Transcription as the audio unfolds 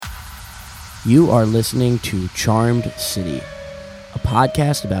You are listening to Charmed City, a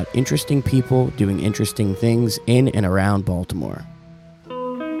podcast about interesting people doing interesting things in and around Baltimore.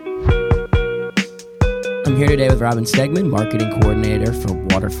 I'm here today with Robin Stegman, Marketing Coordinator for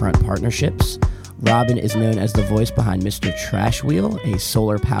Waterfront Partnerships. Robin is known as the voice behind Mr. Trash Wheel, a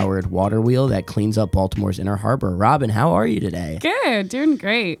solar-powered water wheel that cleans up Baltimore's Inner Harbor. Robin, how are you today? Good, doing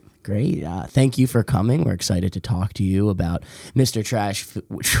great. Great. Thank you for coming. We're excited to talk to you about Mr.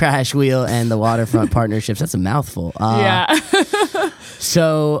 Trash Wheel and the Waterfront Partnerships. That's a mouthful. Yeah.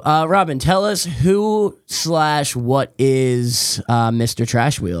 So, Robin, tell us who/what is Mr.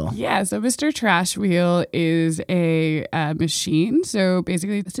 Trash Wheel? Yeah, so Mr. Trash Wheel is a machine. So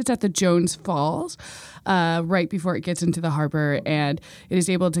basically, it sits at the Jones Falls right before it gets into the harbor, and it is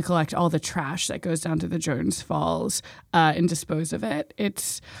able to collect all the trash that goes down to the Jones Falls and dispose of it.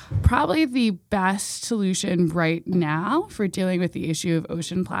 It's probably the best solution right now for dealing with the issue of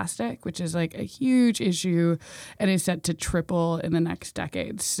ocean plastic, which is like a huge issue and is set to triple in the next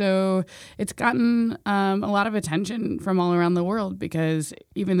decade. So it's gotten a lot of attention from all around the world because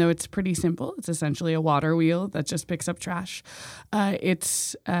even though it's pretty simple, it's essentially a water wheel that just picks up trash.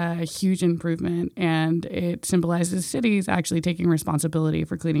 It's a huge improvement, and it symbolizes cities actually taking responsibility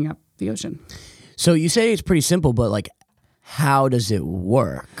for cleaning up the ocean. So you say it's pretty simple, but like, how does it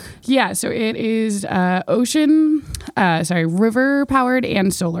work? Yeah, so it is river powered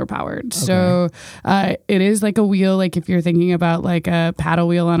and solar powered. Okay. So it is like a wheel, like if you're thinking about like a paddle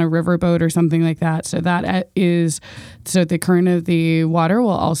wheel on a riverboat or something like that. So so the current of the water will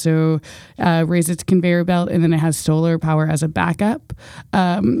also raise its conveyor belt, and then it has solar power as a backup.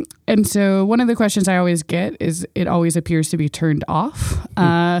 And so one of the questions I always get is it always appears to be turned off.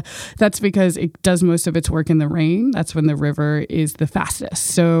 That's because it does most of its work in the rain. That's when the river is the fastest.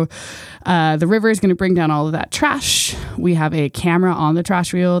 So the river is going to bring down all of that trash. We have a camera on the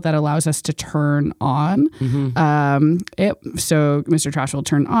trash wheel that allows us to turn on it. So Mr. Trash will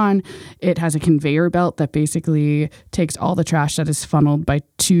turn on. It has a conveyor belt that basically takes all the trash that is funneled by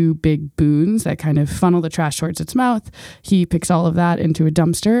two big boons that kind of funnel the trash towards its mouth. He picks all of that into a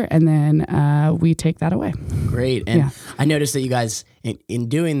dumpster, and then we take that away. Great. And yeah. I noticed that you guys, in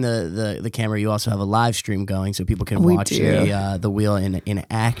doing the camera, you also have a live stream going so people can watch the wheel in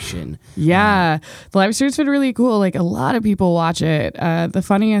action. Yeah. The live stream's been really cool. Like, a lot of people watch it. The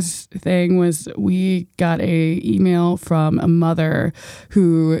funniest thing was we got a email from a mother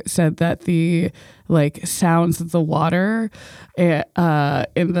who said that the sounds of the water in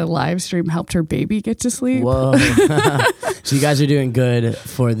the live stream helped her baby get to sleep. Whoa. So you guys are doing good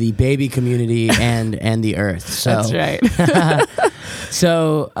for the baby community and the earth. So. That's right.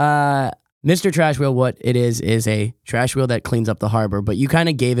 So Mr. Trash Wheel, what it is a trash wheel that cleans up the harbor, but you kind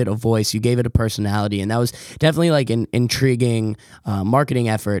of gave it a voice, you gave it a personality, and that was definitely like an intriguing marketing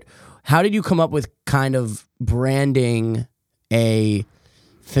effort. How did you come up with kind of branding a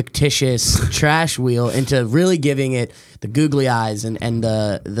fictitious trash wheel into really giving it the googly eyes and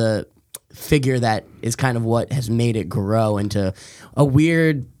the figure that is kind of what has made it grow into a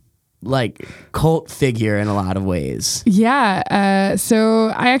weird like cult figure in a lot of ways? Yeah. So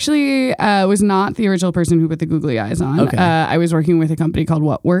I actually was not the original person who put the googly eyes on. Okay. I was working with a company called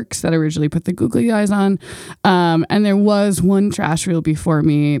What Works that originally put the googly eyes on. And there was one trash wheel before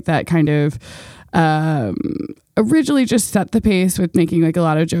me that kind of originally just set the pace with making like a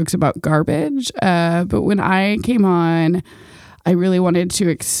lot of jokes about garbage. But when I came on, I really wanted to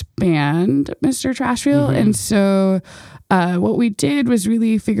expand Mr. Trash Wheel. Mm-hmm. And so what we did was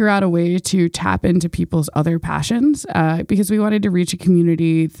really figure out a way to tap into people's other passions because we wanted to reach a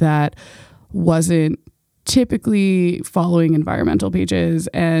community that wasn't typically following environmental pages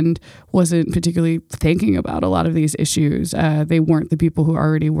and wasn't particularly thinking about a lot of these issues. They weren't the people who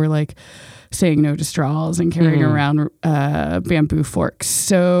already were like saying no to straws and carrying around bamboo forks.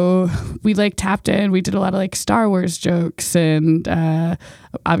 So we like tapped in. We did a lot of like Star Wars jokes, and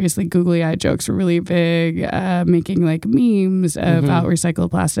obviously googly eye jokes were really big, making like memes about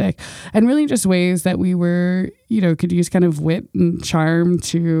recycled plastic, and really just ways that we were, could use kind of wit and charm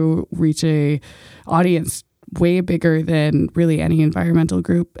to reach a audience way bigger than really any environmental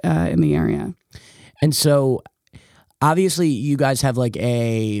group in the area. And so obviously, you guys have like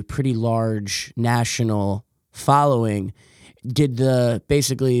a pretty large national following. Did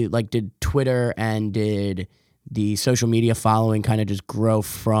Twitter and did the social media following kind of just grow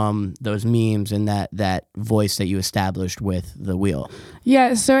from those memes and that voice that you established with the wheel?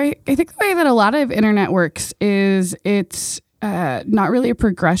 Yeah, so I think the way that a lot of internet works is it's not really a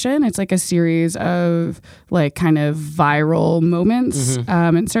progression. It's like a series of like kind of viral moments.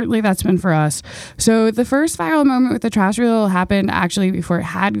 And certainly that's been for us. So the first viral moment with the trash reel happened actually before it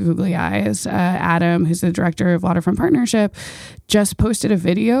had googly eyes. Adam, who's the director of Waterfront Partnership, just posted a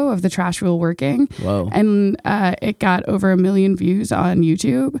video of the trash reel working. Whoa. And it got over 1 million views on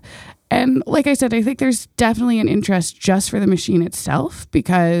YouTube. And like I said, I think there's definitely an interest just for the machine itself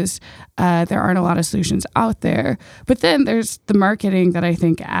because there aren't a lot of solutions out there. But then there's the marketing that I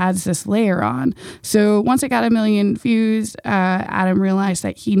think adds this layer on. So once it got 1 million views, Adam realized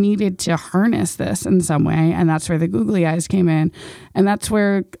that he needed to harness this in some way. And that's where the googly eyes came in. And that's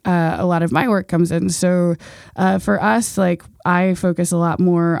where a lot of my work comes in. So for us, like I focus a lot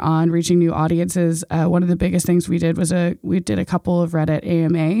more on reaching new audiences. One of the biggest things we did was we did a couple of Reddit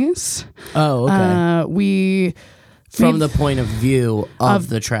AMAs. Oh, okay. From the point of view of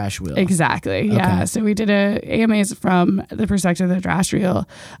the trash wheel. Exactly. Yeah. Okay. So we did AMAs from the perspective of the trash wheel.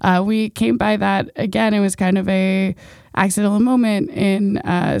 We came by that again. It was kind of a accidental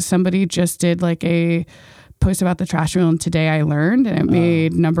moment somebody just did like a post about the trash wheel and today I learned and it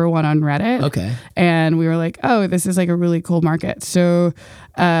made #1 on Reddit. Okay. And we were like, oh, this is like a really cool market. So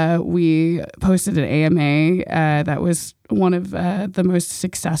we posted an AMA that was one of the most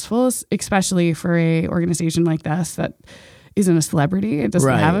successful, especially for a organization like this that isn't a celebrity. It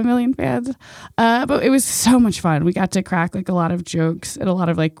doesn't have 1 million fans. But it was so much fun. We got to crack like a lot of jokes and a lot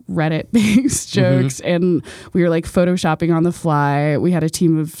of like Reddit-based jokes. And we were like photoshopping on the fly. We had a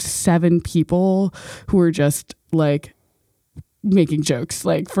team of 7 people who were just like making jokes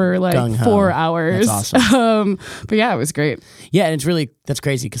like for like Gung-ho. 4 hours. That's awesome. But yeah, it was great. Yeah, and that's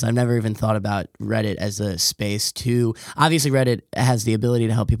crazy because I've never even thought about Reddit as a space to, obviously Reddit has the ability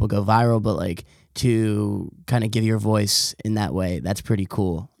to help people go viral, but like to kind of give your voice in that way, that's pretty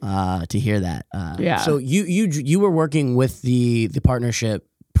cool to hear that. Yeah. So you were working with the partnership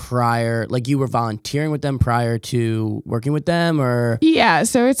prior, like you were volunteering with them prior to working with them, or? Yeah,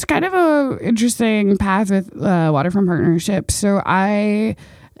 so it's kind of a interesting path with Waterfront Partnership. So I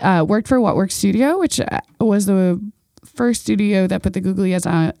worked for What Works Studio, which was the first studio that put the googly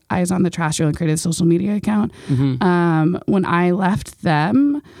eyes on the trash reel and created a social media account. When I left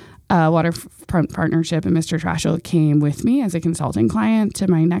them, Waterfront Partnership and Mr. Trashel came with me as a consulting client to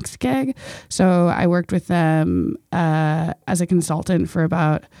my next gig. So I worked with them as a consultant for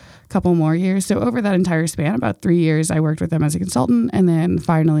about a couple more years. So over that entire span, about 3 years, I worked with them as a consultant. And then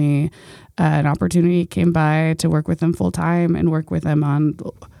finally, an opportunity came by to work with them full time and work with them on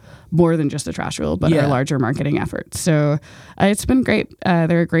more than just the trash reel, but our larger marketing efforts. So it's been great.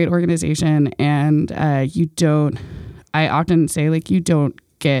 They're a great organization. And I often say, like, you don't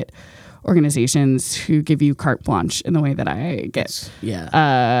get organizations who give you carte blanche in the way that I get.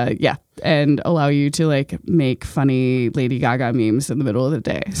 And allow you to like make funny Lady Gaga memes in the middle of the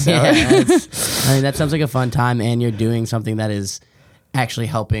day. So that sounds like a fun time, and you're doing something that is actually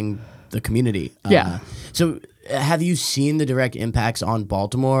helping the community. So have you seen the direct impacts on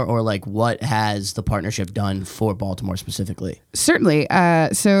Baltimore, or like what has the partnership done for Baltimore specifically? Certainly.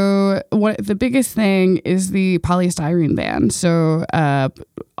 So the biggest thing is the polystyrene ban. So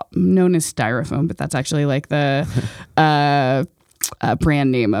known as styrofoam, but that's actually like the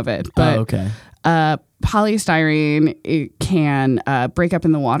brand name of it. But polystyrene, it can break up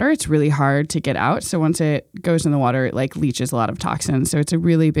in the water. It's really hard to get out. So once it goes in the water, it like leaches a lot of toxins. So it's a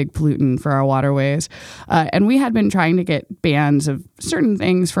really big pollutant for our waterways. And we had been trying to get bans of certain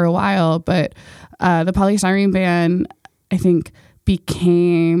things for a while, but the polystyrene ban, I think,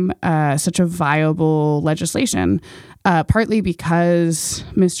 became such a viable legislation. Partly because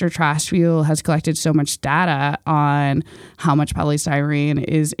Mr. Trash Wheel has collected so much data on how much polystyrene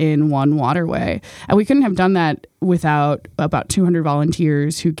is in one waterway. And we couldn't have done that without about 200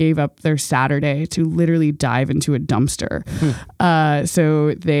 volunteers who gave up their Saturday to literally dive into a dumpster.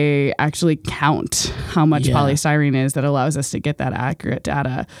 So they actually count how much polystyrene is that allows us to get that accurate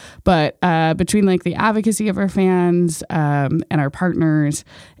data. But between like the advocacy of our fans and our partners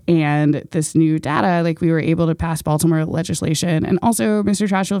and this new data, like we were able to pass Baltimore legislation. And also Mr.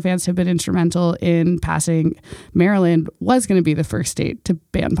 Trashville fans have been instrumental in passing. Maryland was going to be the first state to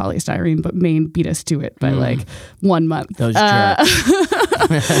ban polystyrene, but Maine beat us to it by like 1 month. Those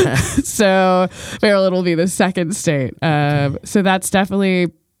jerks. So Maryland will be the second state. So that's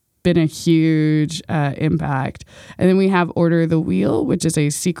definitely been a huge impact. And then we have Order the Wheel, which is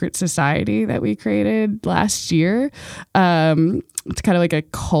a secret society that we created last year. It's kind of like a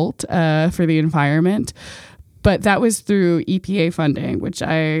cult for the environment. But that was through EPA funding, which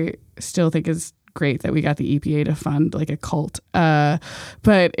I still think is great that we got the EPA to fund like a cult.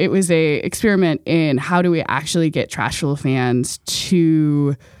 But it was a experiment in how do we actually get Trashville fans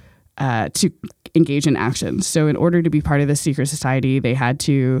to engage in action. So in order to be part of the secret society, they had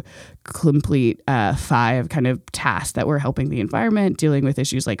to complete 5 kind of tasks that were helping the environment, dealing with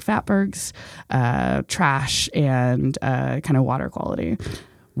issues like fatbergs, trash, and kind of water quality.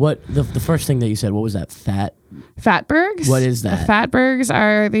 What the first thing that you said? What was that? Fatbergs? What is that? Fatbergs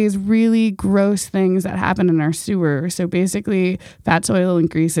are these really gross things that happen in our sewer. So basically, fats, oil, and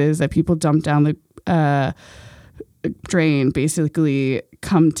greases that people dump down the drain basically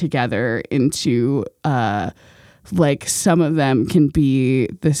come together into like some of them can be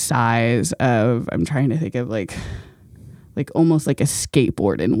the size of, I'm trying to think of like almost like a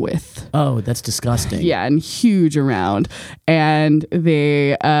skateboard in width. Oh, that's disgusting. Yeah, and huge around. And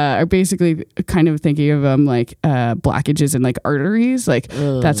they are basically kind of thinking of them like blockages in like arteries. Like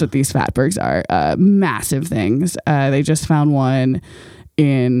that's what these fatbergs are. Massive things. They just found one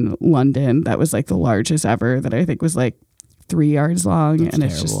in London that was like the largest ever, that I think was like 3 yards long. That's and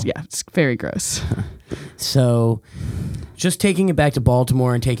terrible. It's just, it's very gross. So just taking it back to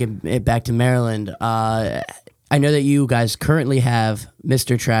Baltimore and taking it back to Maryland, I know that you guys currently have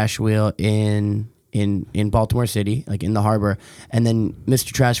Mr. Trash Wheel in Baltimore City, like in the harbor, and then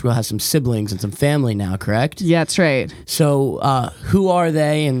Mr. Trash Wheel has some siblings and some family now, correct? Yeah, that's right. So who are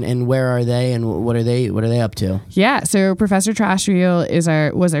they and where are they and what are they up to? Yeah, so Professor Trash Wheel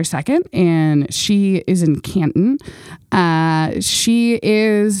was our second, and she is in Canton. She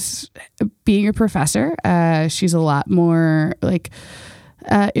is being a professor. She's a lot more like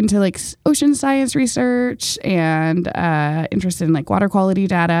into like ocean science research and interested in like water quality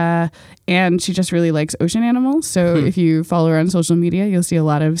data, and she just really likes ocean animals. So if you follow her on social media, you'll see a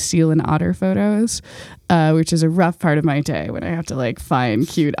lot of seal and otter photos, which is a rough part of my day when I have to like find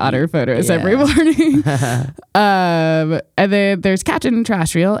cute otter photos every morning. And then there's Captain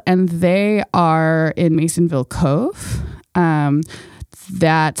Trash Wheel, and they are in Masonville Cove.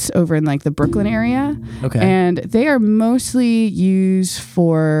 That's over in like the Brooklyn area. Okay. And they are mostly used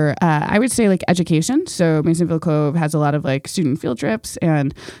for, I would say like education. So Masonville Cove has a lot of like student field trips,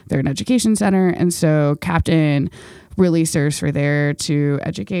 and they're an education center. And so Captain really serves for there to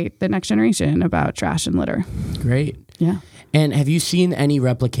educate the next generation about trash and litter. Great. Yeah. And have you seen any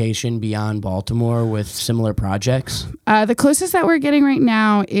replication beyond Baltimore with similar projects? The closest that we're getting right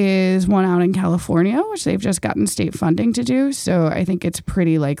now is one out in California, which they've just gotten state funding to do. So I think it's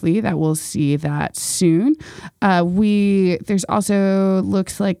pretty likely that we'll see that soon. There's also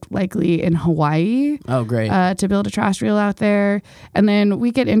looks like likely in Hawaii. Oh, great. To build a trash wheel out there. And then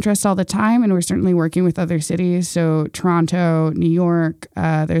we get interest all the time, and we're certainly working with other cities. So Toronto, New York,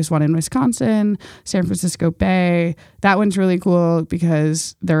 there's one in Wisconsin, San Francisco Bay. That one's really cool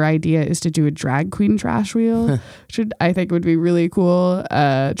because their idea is to do a drag queen trash wheel, which I think would be really cool.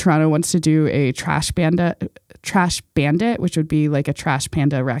 Toronto wants to do a trash bandit, which would be like a trash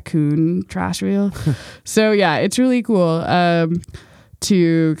panda raccoon trash wheel. So yeah, it's really cool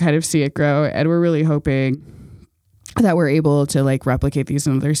to kind of see it grow, and we're really hoping that we're able to like replicate these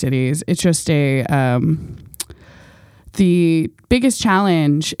in other cities. It's just the biggest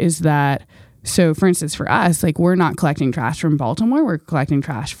challenge is that, so for instance, for us, like we're not collecting trash from Baltimore, we're collecting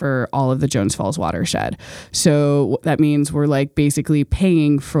trash for all of the Jones Falls watershed. So that means we're like basically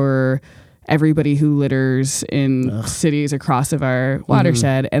paying for everybody who litters in cities across of our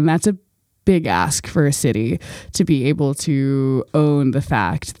watershed. And that's a big ask for a city to be able to own the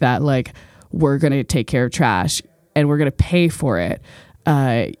fact that like we're going to take care of trash and we're going to pay for it.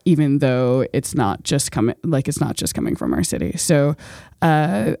 Even though it's not just coming from our city. So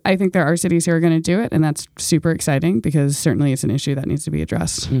I think there are cities who are going to do it, and that's super exciting because certainly it's an issue that needs to be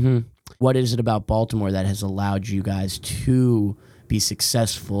addressed. Mm-hmm. What is it about Baltimore that has allowed you guys to be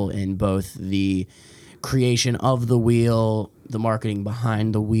successful in both the creation of the wheel, the marketing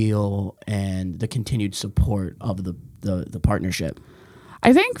behind the wheel, and the continued support of the partnership?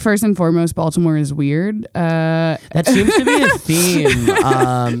 I think first and foremost, Baltimore is weird. That seems to be a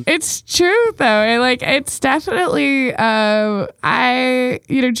theme. It's true though. It's definitely, joke. I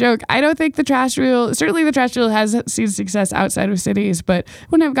don't think the trash wheel has seen success outside of cities, but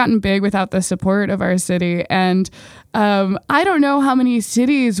wouldn't have gotten big without the support of our city. And I don't know how many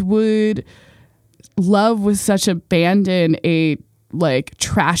cities would love with such abandon a like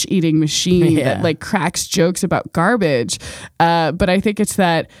trash eating machine that like cracks jokes about garbage. But I think it's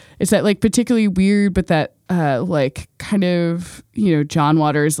that like particularly weird, but that like kind of, John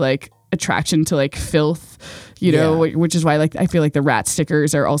Waters like attraction to like filth, which is why like I feel like the rat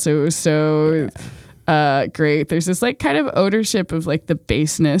stickers are also so great. There's this like kind of ownership of like the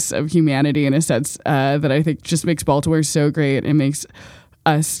baseness of humanity in a sense that I think just makes Baltimore so great. It makes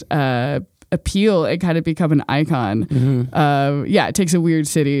us appeal and kind of become an icon. It takes a weird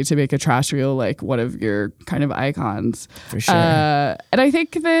city to make a trash wheel like one of your kind of icons. For sure. And I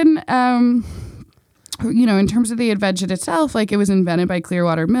think then, in terms of the invention itself, like it was invented by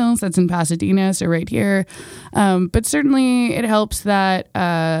Clearwater Mills, that's in Pasadena, so right here. But certainly it helps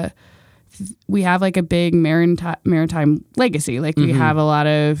that we have like a big maritime legacy. Like we have a lot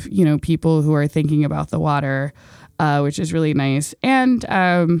of, people who are thinking about the water, which is really nice. And,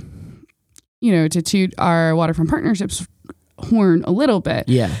 to toot our waterfront partnerships horn a little bit,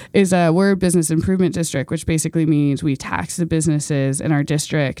 is we're a business improvement district, which basically means we tax the businesses in our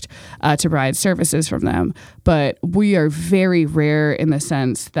district to provide services from them. But we are very rare in the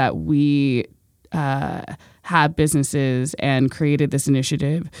sense that we have businesses and created this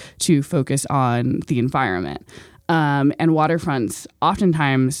initiative to focus on the environment. And waterfronts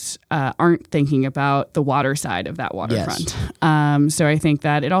oftentimes aren't thinking about the water side of that waterfront. Yes. So I think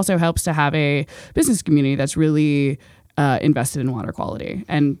that it also helps to have a business community that's really invested in water quality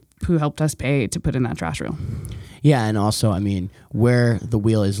and who helped us pay to put in that trash wheel. Yeah, and also, I mean, where the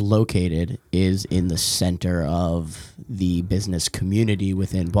wheel is located is in the center of the business community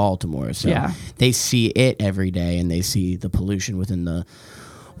within Baltimore. So they see it every day, and they see the pollution within the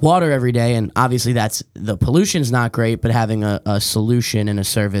water every day. And obviously, the pollution's not great, but having a solution and a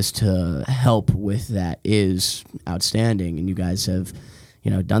service to help with that is outstanding. And you guys have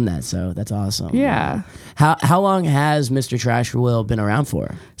done that, so that's awesome. Yeah. How long has Mr. Trash Wheel been around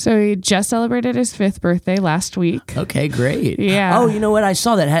for? So he just celebrated his 5th birthday last week. Okay, great. Yeah. Oh, you know what? I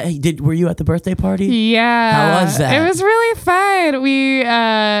saw that. Were you at the birthday party? Yeah. How was that? It was really fun.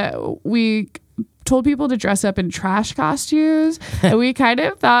 We told people to dress up in trash costumes, and we kind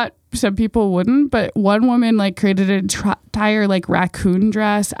of thought some people wouldn't, but one woman like created an entire like raccoon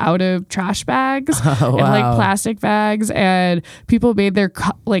dress out of trash bags and like plastic bags, and people made their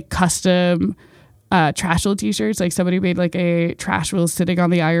custom trash wheel t-shirts. Like somebody made like a trash wheel sitting on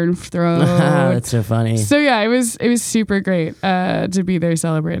the Iron Throne. That's so funny. So yeah, it was super great to be there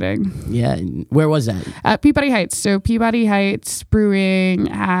celebrating. Yeah. Where was that? At Peabody Heights. So Peabody Heights Brewing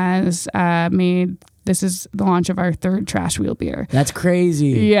has made. This is the launch of our 3rd trash wheel beer. That's crazy.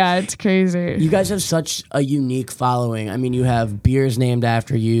 Yeah, it's crazy. You guys have such a unique following. I mean, you have beers named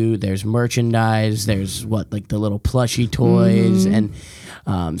after you. There's merchandise. There's the little plushie toys, and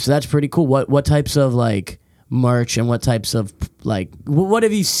so that's pretty cool. What types of like merch and what types of like what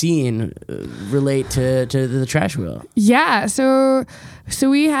have you seen relate to the trash wheel? Yeah, so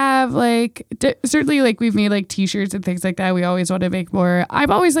we have like certainly like we've made like t-shirts and things like that. We always want to make more.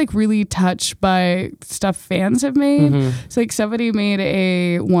 I'm always like really touched by stuff fans have made. So like somebody made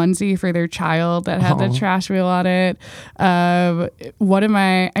a onesie for their child that had the trash wheel on it.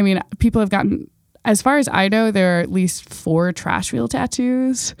 People have gotten, as far as I know, there are at least 4 trash wheel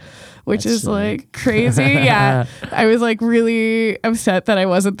tattoos, which is like crazy. Yeah. I was like really upset that I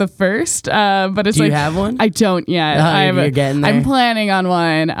wasn't the first. But it's Do like, you have one? I don't yet. You're getting there? I'm planning on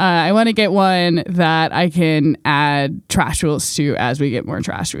one. I want to get one that I can add trash wheels to as we get more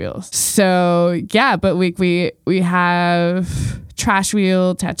trash wheels. So yeah, but we have trash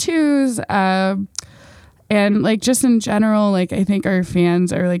wheel tattoos. And like just in general, like I think our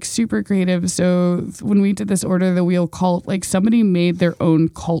fans are like super creative. So when we did this Order the Wheel cult, like somebody made their own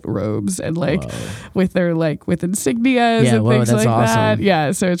cult robes and like with their like with insignias and things like awesome. That.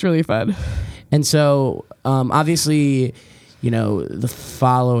 Yeah, so it's really fun. And so obviously, the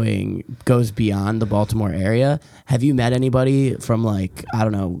following goes beyond the Baltimore area. Have you met anybody from like, I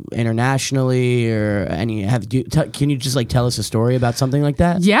don't know, internationally or can you just like tell us a story about something like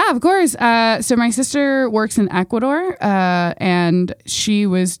that? Yeah, of course. So my sister works in Ecuador and she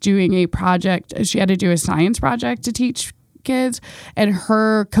was doing a project. She had to do a science project to teach kids, and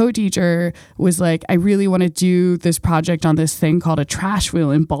her co-teacher was like, I really want to do this project on this thing called a trash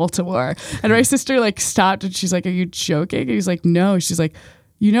wheel in Baltimore. And my sister like stopped and she's like, are you joking? And he's like, no. She's like,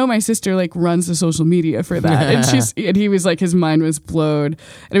 my sister like runs the social media for that. And he was like, his mind was blown. And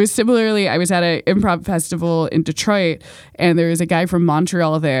it was similarly, I was at an improv festival in Detroit and there was a guy from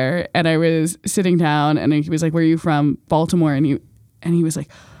Montreal there, and I was sitting down and he was like, where are you from? Baltimore. And he was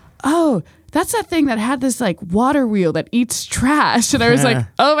like, oh, that's that thing that had this like water wheel that eats trash. And I was like,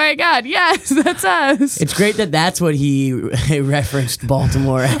 oh my God, yes, that's us. It's great that that's what he referenced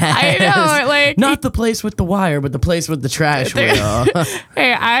Baltimore as. I know, like not the place with the wire, but the place with the trash wheel.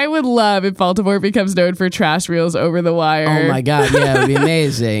 Hey, I would love if Baltimore becomes known for trash wheels over the wire. Oh my God, yeah, it would be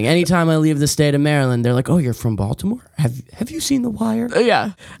amazing. Anytime I leave the state of Maryland, they're like, "Oh, you're from Baltimore? Have you seen The Wire?"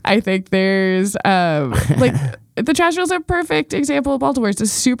 Yeah, I think there's like the trash wheel's a perfect example of Baltimore. It's a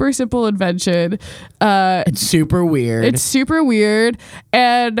super simple invention. It's super weird. It's super weird,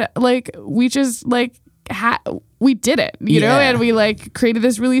 and like we just like we did it, you know, and we like created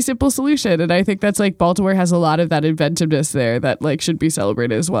this really simple solution. And I think that's like Baltimore has a lot of that inventiveness there that like should be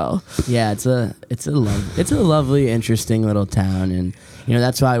celebrated as well. Yeah, it's a lovely, interesting little town, and you know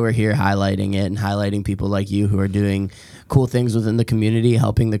that's why we're here highlighting it and highlighting people like you who are doing cool things within the community,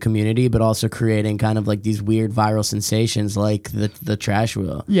 helping the community, but also creating kind of like these weird viral sensations like the trash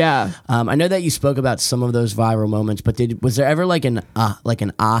wheel. Yeah. I know that you spoke about some of those viral moments, but was there ever like an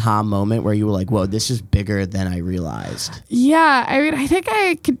aha moment where you were like, whoa, this is bigger than I realized? Yeah. I mean, I think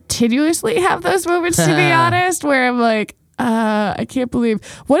I continuously have those moments, to be honest, where I'm like, I can't believe.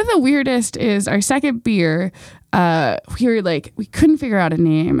 One of the weirdest is our second beer. We couldn't figure out a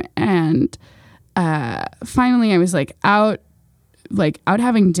name, and finally I was like out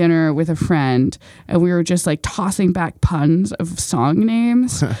having dinner with a friend, and we were just like tossing back puns of song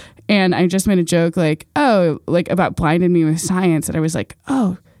names. And I just made a joke like, oh, like about Blinded Me with Science. And I was like,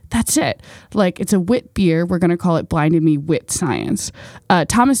 oh, that's it. Like, it's a wit beer. We're going to call it Blinded Me Wit Science.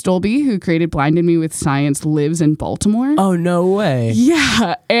 Thomas Dolby, who created Blinded Me with Science, lives in Baltimore. Oh, no way.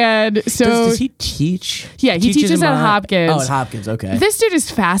 Yeah. And so... Does he teach? Yeah, he teaches at Hopkins. Oh, at Hopkins. Okay. This dude is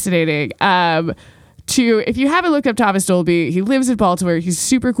fascinating. If you haven't looked up Thomas Dolby, he lives in Baltimore. He's a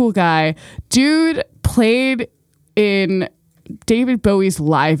super cool guy. Dude played in David Bowie's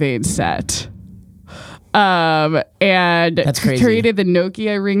Live Aid set. And that's crazy. Created the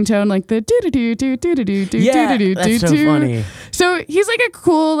Nokia ringtone, like the do-do-do-do-do-do-do-do. Yeah, that's so funny. So he's like a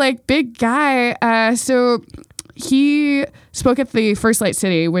cool, like big guy. So he spoke at the First Light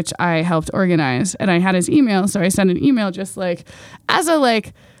City, which I helped organize, and I had his email. So I sent an email just like as a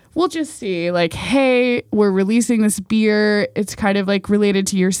like, we'll just see, like, hey, we're releasing this beer. It's kind of like related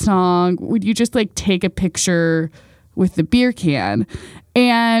to your song. Would you just like take a picture with the beer can?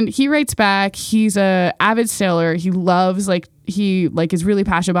 And he writes back. He's a avid sailor. He loves he is really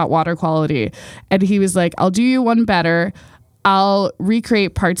passionate about water quality. And he was like, I'll do you one better. I'll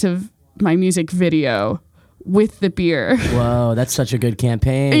recreate parts of my music video with the beer. Whoa, that's such a good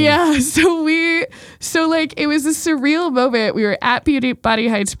campaign. Yeah. So it was a surreal moment. We were at Body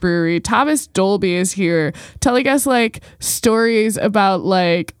Heights Brewery. Thomas Dolby is here telling us like stories about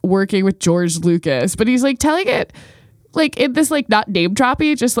like working with George Lucas, but he's like telling it like in this like not name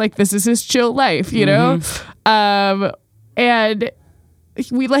droppy, just like this is his chill life, you know? And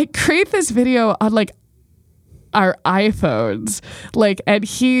we like create this video on like our iPhones, like, and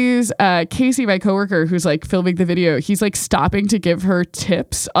he's Casey, my coworker, who's like filming the video. He's like stopping to give her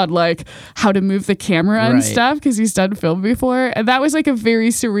tips on like how to move the camera and stuff because he's done film before. And that was like a very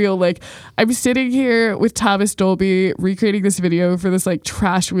surreal, like I'm sitting here with Thomas Dolby recreating this video for this like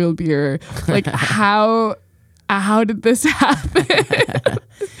trash wheel beer. Like how did this happen?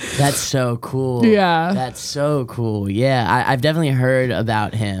 That's so cool. Yeah. That's so cool. Yeah, I've definitely heard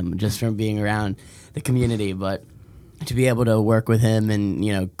about him just from being around the community, but to be able to work with him and,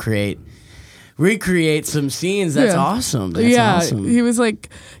 you know, recreate some scenes, that's awesome. That's awesome. He was like,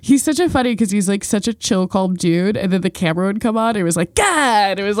 he's such a funny because he's like such a chill, calm dude. And then the camera would come on. It was like,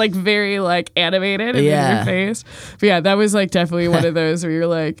 God, it was like very like animated in your face. But yeah, that was like definitely one of those where you're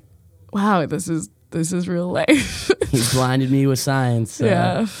like, wow, this is real life. He blinded me with science. So.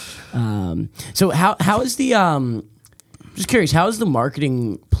 Yeah. So how is the just curious, how has the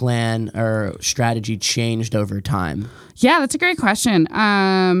marketing plan or strategy changed over time? Yeah, that's a great question.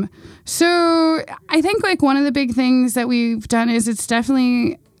 So I think like one of the big things that we've done is it's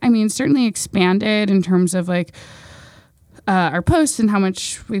definitely, I mean, certainly expanded in terms of like our posts and how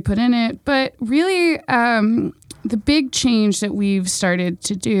much we put in it. But really, the big change that we've started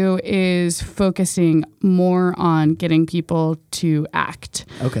to do is focusing more on getting people to act.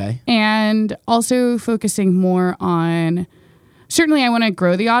 Okay. And also focusing more on, certainly I want to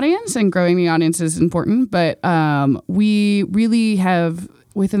grow the audience, and growing the audience is important, but we really have,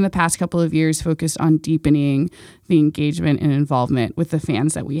 within the past couple of years, focused on deepening the engagement and involvement with the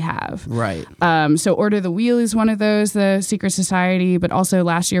fans that we have. Right. So Order the Wheel is one of those, the Secret Society, but also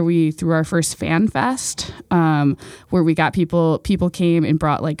last year we threw our first fan fest, where we got people came and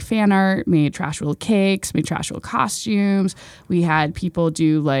brought like fan art, made trash wheel cakes, made trash wheel costumes. We had people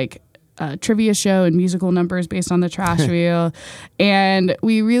do like trivia show and musical numbers based on the trash wheel. And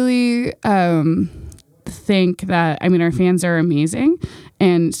we really think that, I mean, our fans are amazing.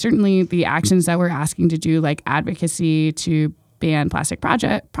 And certainly the actions that we're asking to do, like advocacy to ban plastic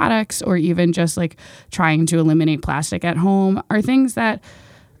products, or even just like trying to eliminate plastic at home, are things that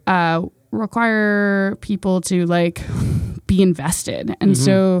require people to like be invested. And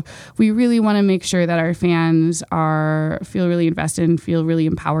so we really want to make sure that our fans feel really invested and feel really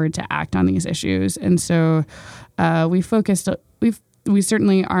empowered to act on these issues. And so we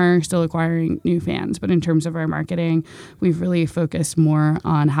certainly are still acquiring new fans, but in terms of our marketing, we've really focused more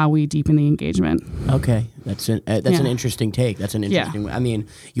on how we deepen the engagement. Okay, that's an interesting take. That's an interesting. I mean,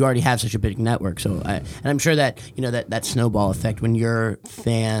 you already have such a big network, and I'm sure that that snowball effect, when your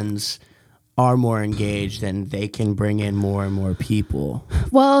fans are more engaged, then they can bring in more and more people.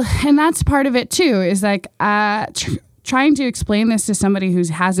 Well, and that's part of it too. Is like trying to explain this to somebody who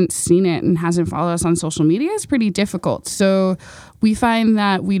hasn't seen it and hasn't followed us on social media is pretty difficult. So we find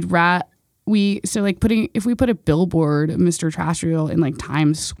that if we put a billboard of Mr. Trash Wheel in like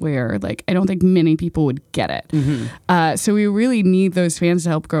Times Square, like I don't think many people would get it. So we really need those fans to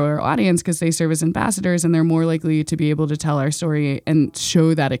help grow our audience, because they serve as ambassadors and they're more likely to be able to tell our story and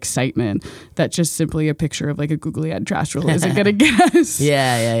show that excitement that just simply a picture of like a googly eyed trash wheel isn't going to get us.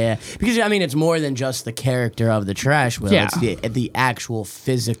 Yeah. Because I mean, it's more than just the character of the trash wheel. Yeah. It's the actual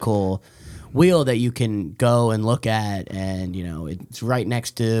physical wheel that you can go and look at, and it's right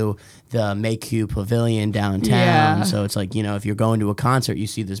next to the Mayhew Pavilion downtown. Yeah. So it's like, if you're going to a concert, you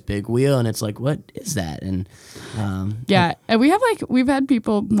see this big wheel and it's like, what is that? And and we've had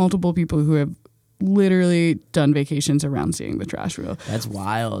multiple people who have literally done vacations around seeing the trash wheel. That's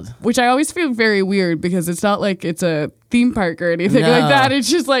wild. Which I always feel very weird, because it's not like it's a theme park or anything like that. It's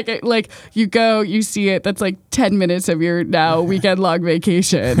just like you go, you see it. That's like 10 minutes of your now weekend long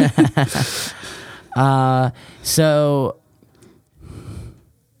vacation.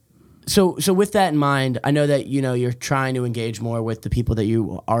 So with that in mind, I know that you're trying to engage more with the people that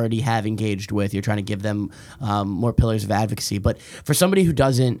you already have engaged with. You're trying to give them more pillars of advocacy. But for somebody who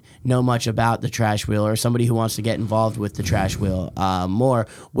doesn't know much about the trash wheel, or somebody who wants to get involved with the trash wheel more,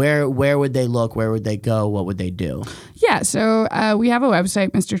 where would they look? Where would they go? What would they do? Yeah, so we have a website,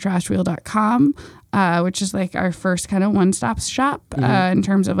 mrtrashwheel.com. Which is like our first kind of one-stop shop in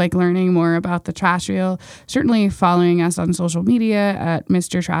terms of like learning more about the trash wheel. Certainly following us on social media at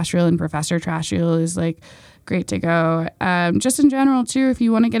Mr. Trash Wheel and Professor Trash Wheel is like great to go. Just in general too, if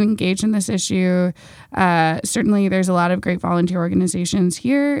you want to get engaged in this issue, certainly there's a lot of great volunteer organizations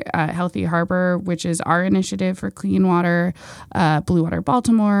here. Healthy Harbor, which is our initiative for clean water, Blue Water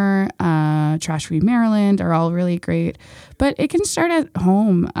Baltimore, Trash Free Maryland are all really great. But it can start at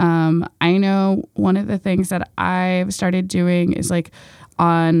home. I know one of the things that I've started doing is like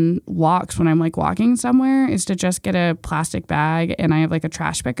on walks, when I'm like walking somewhere, is to just get a plastic bag and I have like a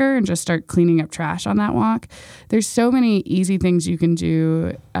trash picker and just start cleaning up trash on that walk. There's so many easy things you can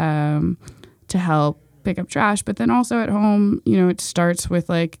do to help pick up trash. But then also at home, it starts with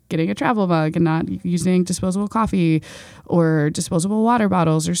like getting a travel mug and not using disposable coffee or disposable water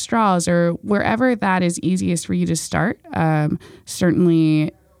bottles or straws, or wherever that is easiest for you to start.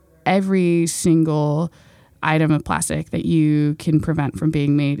 Certainly every single item of plastic that you can prevent from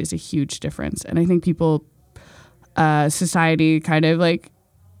being made is a huge difference. And I think society kind of like,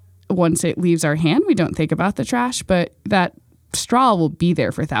 once it leaves our hand, we don't think about the trash, but that straw will be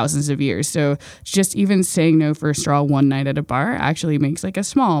there for thousands of years. So just even saying no for a straw one night at a bar actually makes like a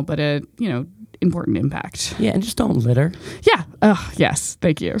small but important impact. Yeah, and just don't litter. Yeah. Oh, yes.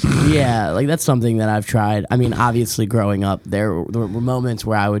 Thank you. Yeah, like that's something that I've tried. I mean, obviously growing up, there were moments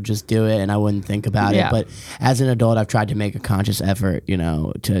where I would just do it and I wouldn't think about it. But as an adult, I've tried to make a conscious effort,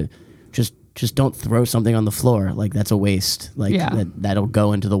 to just don't throw something on the floor. Like that's a waste. Like that'll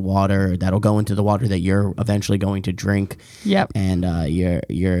go into the water. That'll go into the water that you're eventually going to drink. Yep. And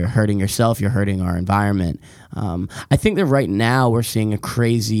you're hurting yourself. You're hurting our environment. I think that right now we're seeing a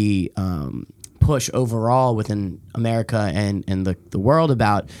crazy push overall within America and the world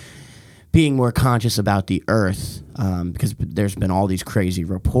about being more conscious about the earth, because there's been all these crazy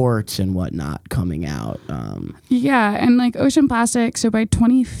reports and whatnot coming out. And like ocean plastic. So by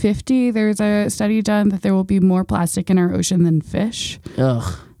 2050, there's a study done that there will be more plastic in our ocean than fish.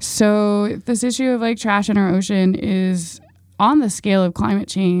 Ugh. So this issue of like trash in our ocean is on the scale of climate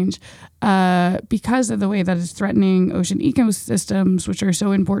change, because of the way that it's threatening ocean ecosystems, which are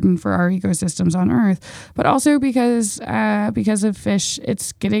so important for our ecosystems on Earth, but also because of fish,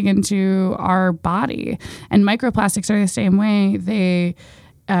 it's getting into our body. And microplastics are the same way. They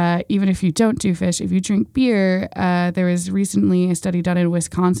even if you don't do fish, if you drink beer, there was recently a study done in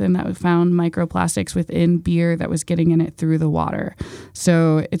Wisconsin that found microplastics within beer that was getting in it through the water.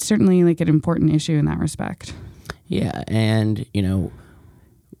 So it's certainly like an important issue in that respect. Yeah, and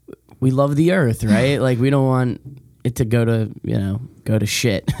we love the earth, right? Like we don't want it to go to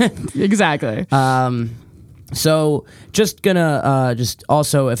shit. Exactly. So just gonna just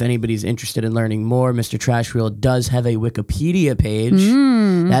also, if anybody's interested in learning more, Mr. Trash Wheel does have a Wikipedia page.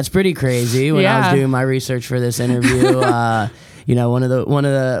 That's pretty crazy. When I was doing my research for this interview, one of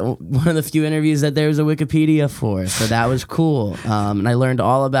the few interviews that there was a Wikipedia for. So that was cool. And I learned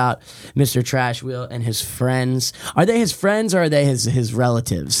all about Mr. Trash Wheel and his friends. Are they his friends or are they his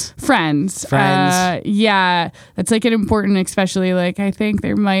relatives? Friends. Yeah, that's like an important, especially like I think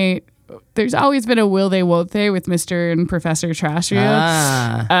there's always been a will they won't they with Mr. and Professor Trashwheel.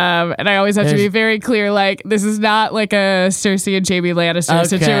 And I always have to be very clear, like this is not like a Cersei and Jaime Lannister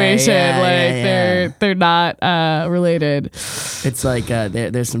situation. They're not related. It's like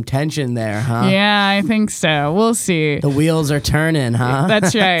there's some tension there, huh? Yeah, I think so. We'll see. The wheels are turning, huh?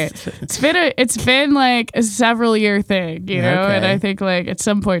 That's right. It's been like a several year thing, and I think like at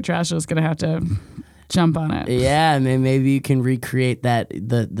some point Trashwheel's gonna have to jump on it. Yeah, maybe you can recreate that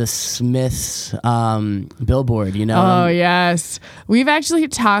the Smiths billboard. Oh yes, we've actually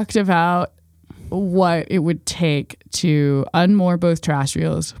talked about what it would take to unmoor both trash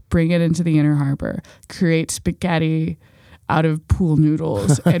wheels, bring it into the Inner Harbor, create spaghetti out of pool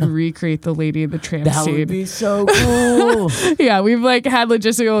noodles, and recreate the Lady and the Tramp scene. That would be so cool. Yeah, we've like had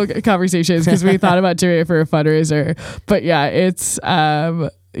logistical conversations because we thought about doing it for a fundraiser. But yeah, it's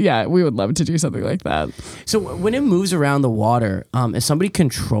we would love to do something like that. So when it moves around the water, is somebody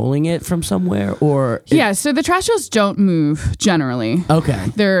controlling it from somewhere, or? So the trash wheels don't move generally. Okay.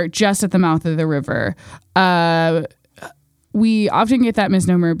 They're just at the mouth of the river. We often get that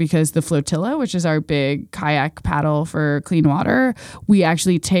misnomer because the flotilla, which is our big kayak paddle for clean water, we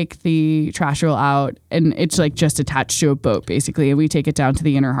actually take the trash wheel out and it's like just attached to a boat basically. And we take it down to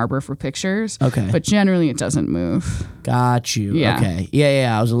the Inner Harbor for pictures. Okay. But generally it doesn't move. Got you. Yeah. Okay.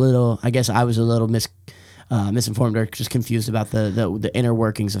 Yeah. I was a little misinformed or just confused about the inner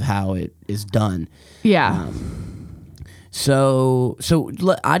workings of how it is done. Yeah. So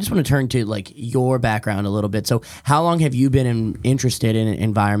I just want to turn to like your background a little bit. So how long have you been interested in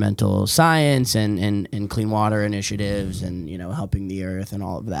environmental science and clean water initiatives and helping the earth and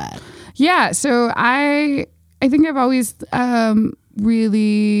all of that? Yeah. So I think I've always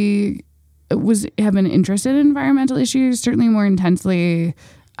really have been interested in environmental issues, certainly more intensely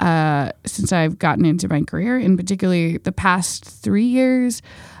since I've gotten into my career, in particularly the past 3 years.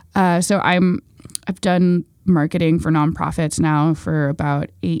 So I've done marketing for nonprofits now for about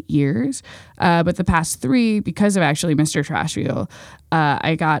 8 years. But the past 3, because of actually Mr. Trash Wheel,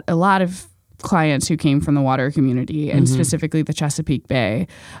 I got a lot of clients who came from the water community and specifically the Chesapeake Bay.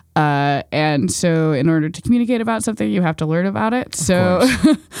 And so in order to communicate about something, you have to learn about it. So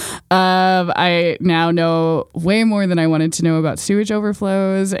I now know way more than I wanted to know about sewage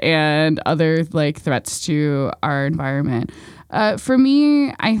overflows and other like threats to our environment. For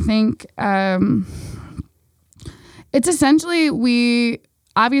me, I think it's essentially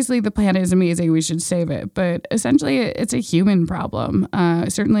obviously the planet is amazing. We should save it. But essentially it's a human problem.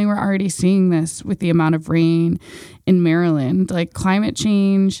 Certainly we're already seeing this with the amount of rain in Maryland. Like climate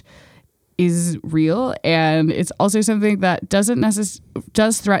change is real. And it's also something that does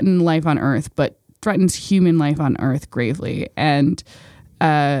threaten life on Earth, but threatens human life on Earth gravely. And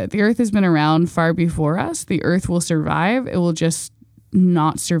the Earth has been around far before us. The Earth will survive. It will just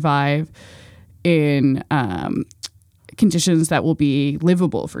not survive in conditions that will be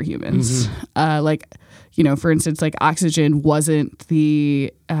livable for humans. For instance, like oxygen wasn't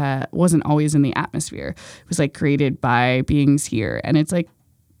always in the atmosphere. It was like created by beings here. And it's like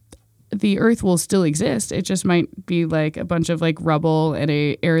the Earth will still exist. It just might be like a bunch of like rubble and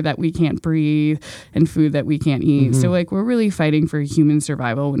air that we can't breathe and food that we can't eat. So like we're really fighting for human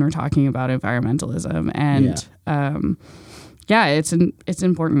survival when we're talking about environmentalism. And it's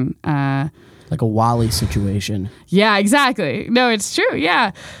important. Like a WALL-E situation. Yeah, exactly. No, it's true.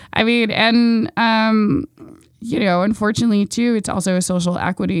 Yeah. I mean, and, unfortunately, too, it's also a social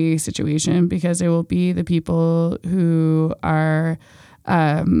equity situation because it will be the people who are,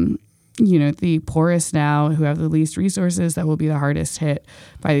 the poorest now, who have the least resources, that will be the hardest hit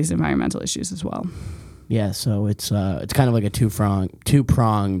by these environmental issues as well. Yeah, so it's kind of like a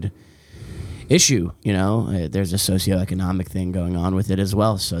two-pronged issue. You know, there's a socioeconomic thing going on with it as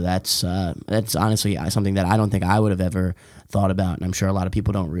well. So that's honestly something that I don't think I would have ever thought about, and I'm sure a lot of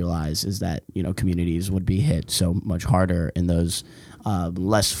people don't realize, is that, you know, communities would be hit so much harder in those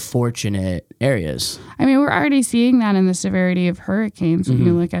less fortunate areas. I mean, we're already seeing that in the severity of hurricanes. When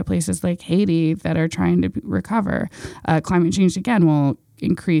you look at places like Haiti that are trying to recover, climate change again will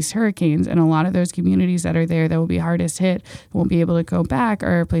increase hurricanes, and a lot of those communities that are there that will be hardest hit won't be able to go back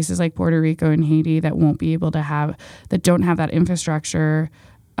are places like Puerto Rico and Haiti that won't be able to have, that don't have that infrastructure.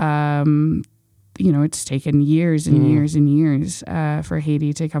 You know, it's taken years and years and years for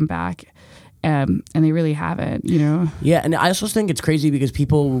Haiti to come back. And they really haven't, you know? Yeah, and I also think it's crazy because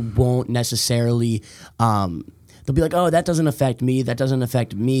people won't necessarily, they'll be like, oh, that doesn't affect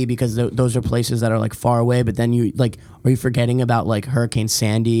me, because those are places that are like far away. But then you like, are you forgetting about like Hurricane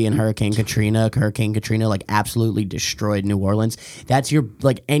Sandy and Hurricane Katrina? Hurricane Katrina like absolutely destroyed New Orleans. That's your,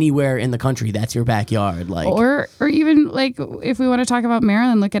 like, anywhere in the country, that's your backyard. Like, or even like, if we want to talk about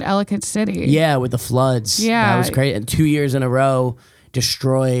Maryland, look at Ellicott City. Yeah, with the floods. Yeah. That was crazy. And 2 years in a row,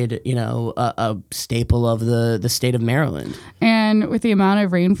 destroyed, you know, a staple of the state of Maryland. And with the amount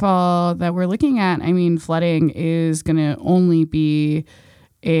of rainfall that we're looking at, I mean, flooding is going to only be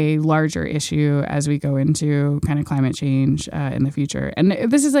a larger issue as we go into kind of climate change in the future. And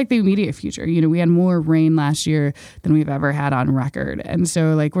this is like the immediate future. You know, we had more rain last year than we've ever had on record. And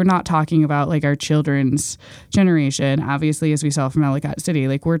so like, we're not talking about like our children's generation, obviously, as we saw from Ellicott City,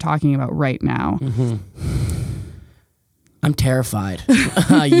 like we're talking about right now. I'm terrified.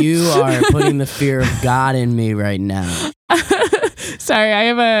 You are putting the fear of God in me right now. Sorry, I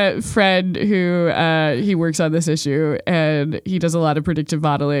have a friend who he works on this issue, and he does a lot of predictive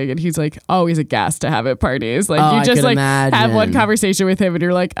modeling, and he's like always aghast to have at parties. Like you just like have one conversation with him, and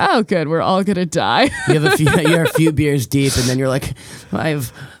you're like, oh, good, we're all gonna die. You're a few beers deep, and then you're like, I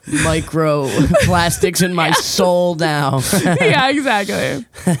have micro plastics in my soul now. Yeah, exactly.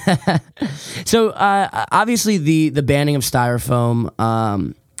 So obviously the banning of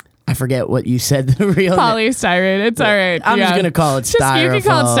styrofoam. I forget what you said. The real polystyrene. It's all right. I'm just gonna call it styrofoam. You can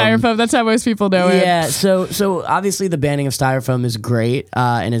call it styrofoam. That's how most people know it. Yeah. So obviously the banning of styrofoam is great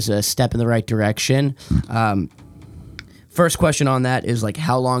and is a step in the right direction. First question on that is like,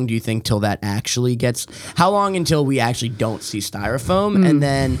 how long do you think till that actually gets? How long until we actually don't see styrofoam? And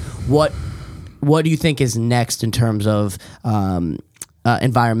then what do you think is next in terms of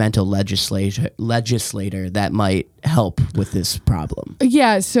environmental legislator that might help with this problem?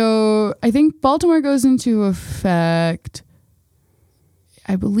 Yeah, so I think Baltimore goes into effect.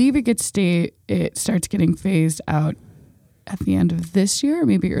 I believe it starts getting phased out at the end of this year,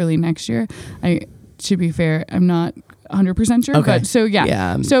 maybe early next year. To be fair, I'm not 100% sure. Okay. But so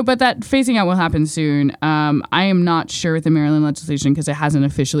yeah. But that phasing out will happen soon. I am not sure with the Maryland legislation because it hasn't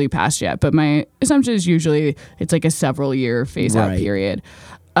officially passed yet. But my assumption is usually it's like a several year phase out period.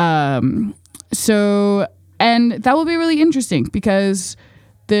 So, and that will be really interesting because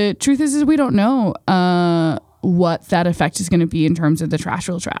the truth is we don't know what that effect is going to be in terms of the trash.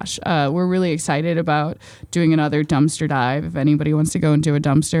 We're really excited about doing another dumpster dive. If anybody wants to go into a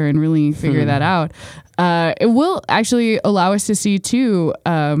dumpster and really figure that out, it will actually allow us to see too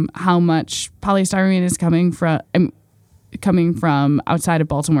how much polystyrene is coming from outside of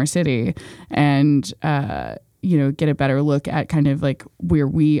Baltimore City, and get a better look at kind of like where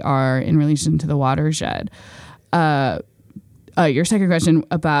we are in relation to the watershed. Your second question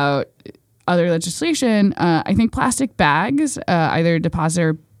about other legislation, I think plastic bags, either deposit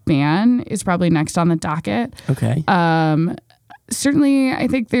or ban, is probably next on the docket. Okay. Certainly, I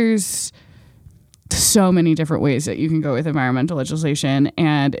think there's so many different ways that you can go with environmental legislation,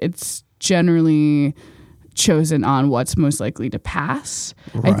 and it's generally chosen on what's most likely to pass.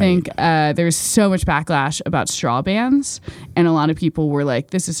 Right. I think there's so much backlash about straw bans, and a lot of people were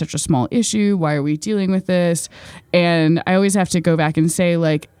like, this is such a small issue, why are we dealing with this? And I always have to go back and say,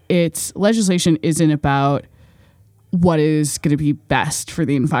 like, legislation isn't about what is going to be best for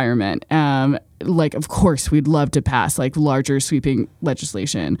the environment. Like, of course, we'd love to pass like larger sweeping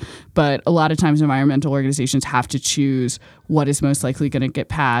legislation, but a lot of times environmental organizations have to choose what is most likely going to get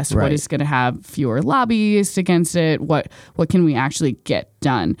passed, right, what is going to have fewer lobbyists against it, what can we actually get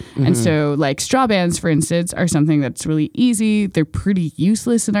done. Mm-hmm. And so like straw bans, for instance, are something that's really easy. They're pretty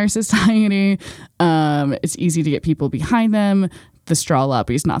useless in our society. It's easy to get people behind them. The straw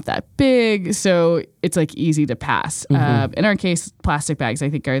lobby is not that big, so it's like easy to pass. Mm-hmm. In our case, plastic bags, I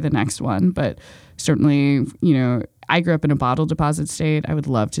think, are the next one. But certainly, I grew up in a bottle deposit state. I would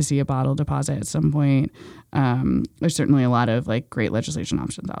love to see a bottle deposit at some point. There's certainly a lot of like great legislation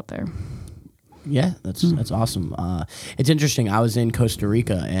options out there. Yeah, that's awesome. It's interesting. I was in Costa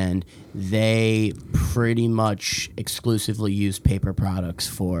Rica, and they pretty much exclusively use paper products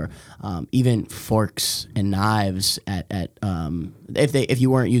for even forks and knives at if you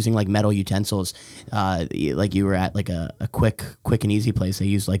weren't using like metal utensils, like you were at like a quick and easy place, they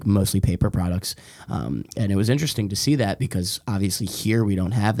use like mostly paper products. And it was interesting to see that because obviously here we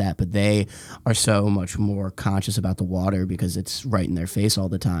don't have that, but they are so much more conscious about the water because it's right in their face all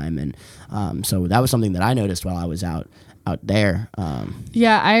the time. And so that was something that I noticed while I was out there.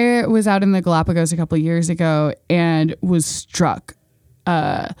 Yeah, I was out in the Galapagos a couple of years ago and was struck.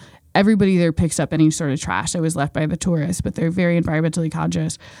 Everybody there picks up any sort of trash that was left by the tourists, but they're very environmentally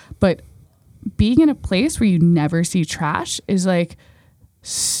conscious. But being in a place where you never see trash is like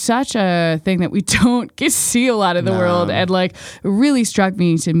such a thing that we don't get to see a lot of the world. And like it really struck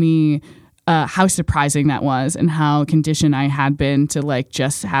me how surprising that was and how conditioned I had been to like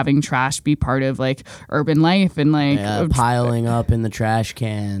just having trash be part of like urban life and like piling up in the trash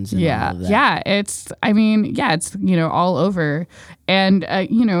cans. And all of that. Yeah. It's all over. And,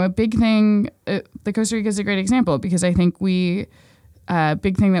 a big thing, the Costa Rica is a great example because I think big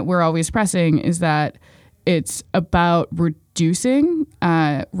thing that we're always pressing is that it's about reducing.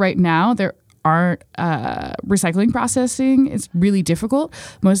 Right now, there aren't recycling processing. It's really difficult.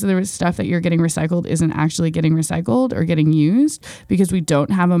 Most of the stuff that you're getting recycled isn't actually getting recycled or getting used because we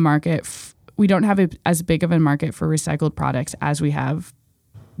don't have a market. We don't have as big of a market for recycled products as we have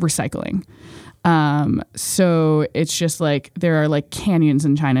recycling. So it's just like there are like canyons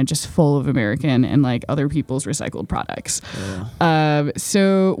in China just full of American and like other people's recycled products. Yeah.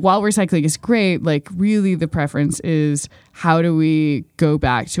 So while recycling is great, like really the preference is how do we go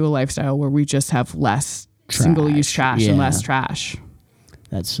back to a lifestyle where we just have less single-use trash and less trash?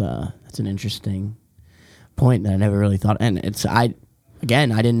 That's an interesting point that I never really thought. And I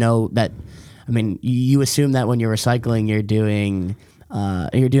didn't know that. I mean, you assume that when you're recycling, you're doing a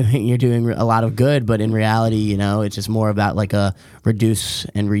lot of good, but in reality, it's just more about like a reduce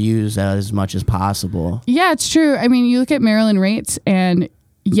and reuse as much as possible. Yeah, it's true. I mean, you look at Maryland rates, and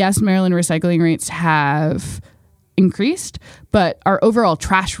yes, Maryland recycling rates have increased, but our overall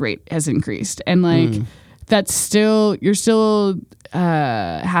trash rate has increased, and like that's still you're still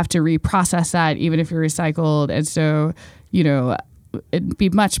have to reprocess that even if you're recycled, and so it'd be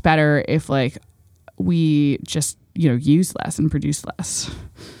much better if like we just use less and produce less.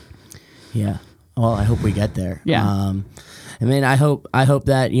 Yeah. Well, I hope we get there. Yeah. I mean, I hope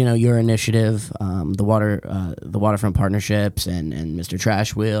that your initiative, the waterfront partnerships, and Mr.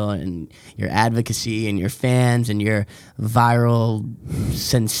 Trash Wheel, and your advocacy, and your fans, and your viral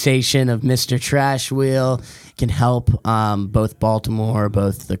sensation of Mr. Trash Wheel can help both Baltimore,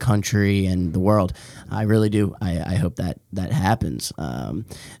 both the country, and the world. I really do. I hope that happens.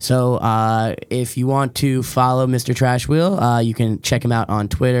 So if you want to follow Mr. Trash Wheel, you can check him out on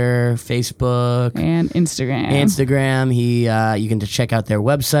Twitter, Facebook, and Instagram. You can just check out their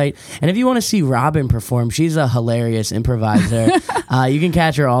website. And if you want to see Robin perform, she's a hilarious improviser. You can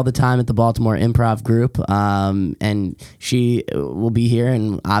catch her all the time at the Baltimore Improv Group. And she will be here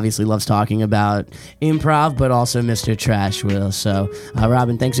and obviously loves talking about improv, but also Mr. Trash Wheel. So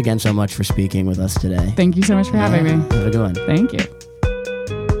Robin, thanks again so much for speaking with us today. Thank you so much for having me. Have a good one. Thank you.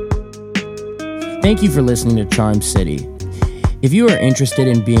 Thank you for listening to Charm City. If you are interested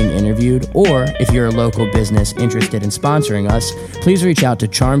in being interviewed, or if you're a local business interested in sponsoring us, please reach out to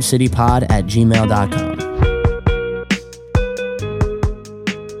charmcitypod@gmail.com.